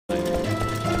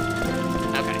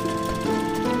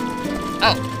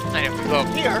Oh, and if we go up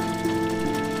here,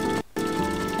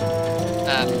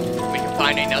 we can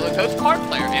find another Ghost card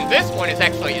player, and this one is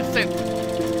actually a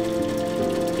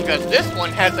sensitive, because this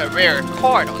one has a rare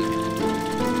card on it.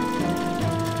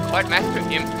 Card Master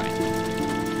Impress.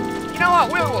 You know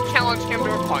what? We will challenge him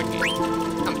to a card game.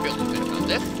 I'm feeling good about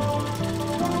this.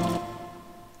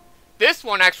 This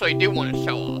one actually do want to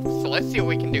show off, so let's see what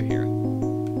we can do here.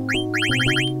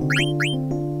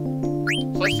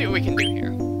 Let's see what we can do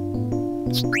here.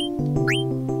 Let's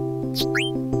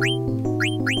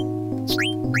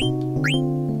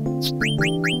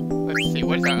see,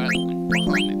 what's our other one?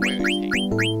 Bahamut, where is he?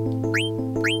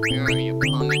 Where are you,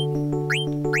 Bahamut?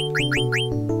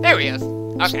 There he is!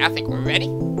 Okay, I think we're ready.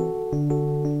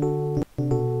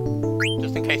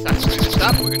 Just in case I screw this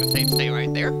up, we're gonna say stay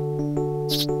right there.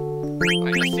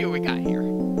 Alright, let's see what we got here.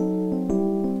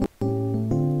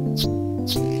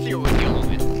 See what we're dealing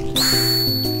with.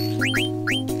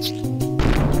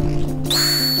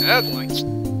 Oh boy.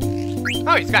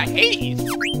 Oh, he's got Hades!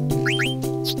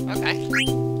 Okay.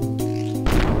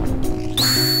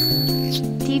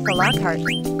 Tifa Lockhart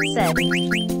said,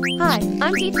 "Hi,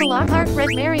 I'm Tifa Lockhart, Red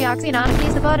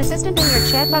Marioxeanonopy's the bot assistant and your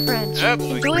chatbot friend. Oh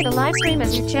boy. Enjoy the live stream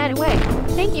as you chat away.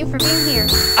 Thank you for being here."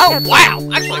 Oh wow!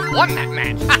 I actually won that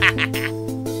match!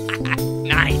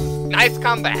 Nice! Nice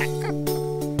comeback!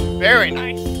 Very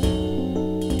nice.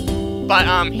 But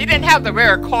he didn't have the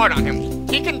rare card on him.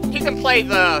 He can play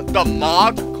the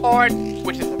MOG card,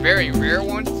 which is a very rare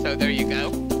one, so there you go.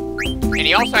 And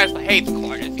he also has the HADES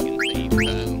card, as you can see,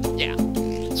 so yeah.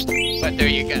 But there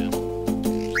you go.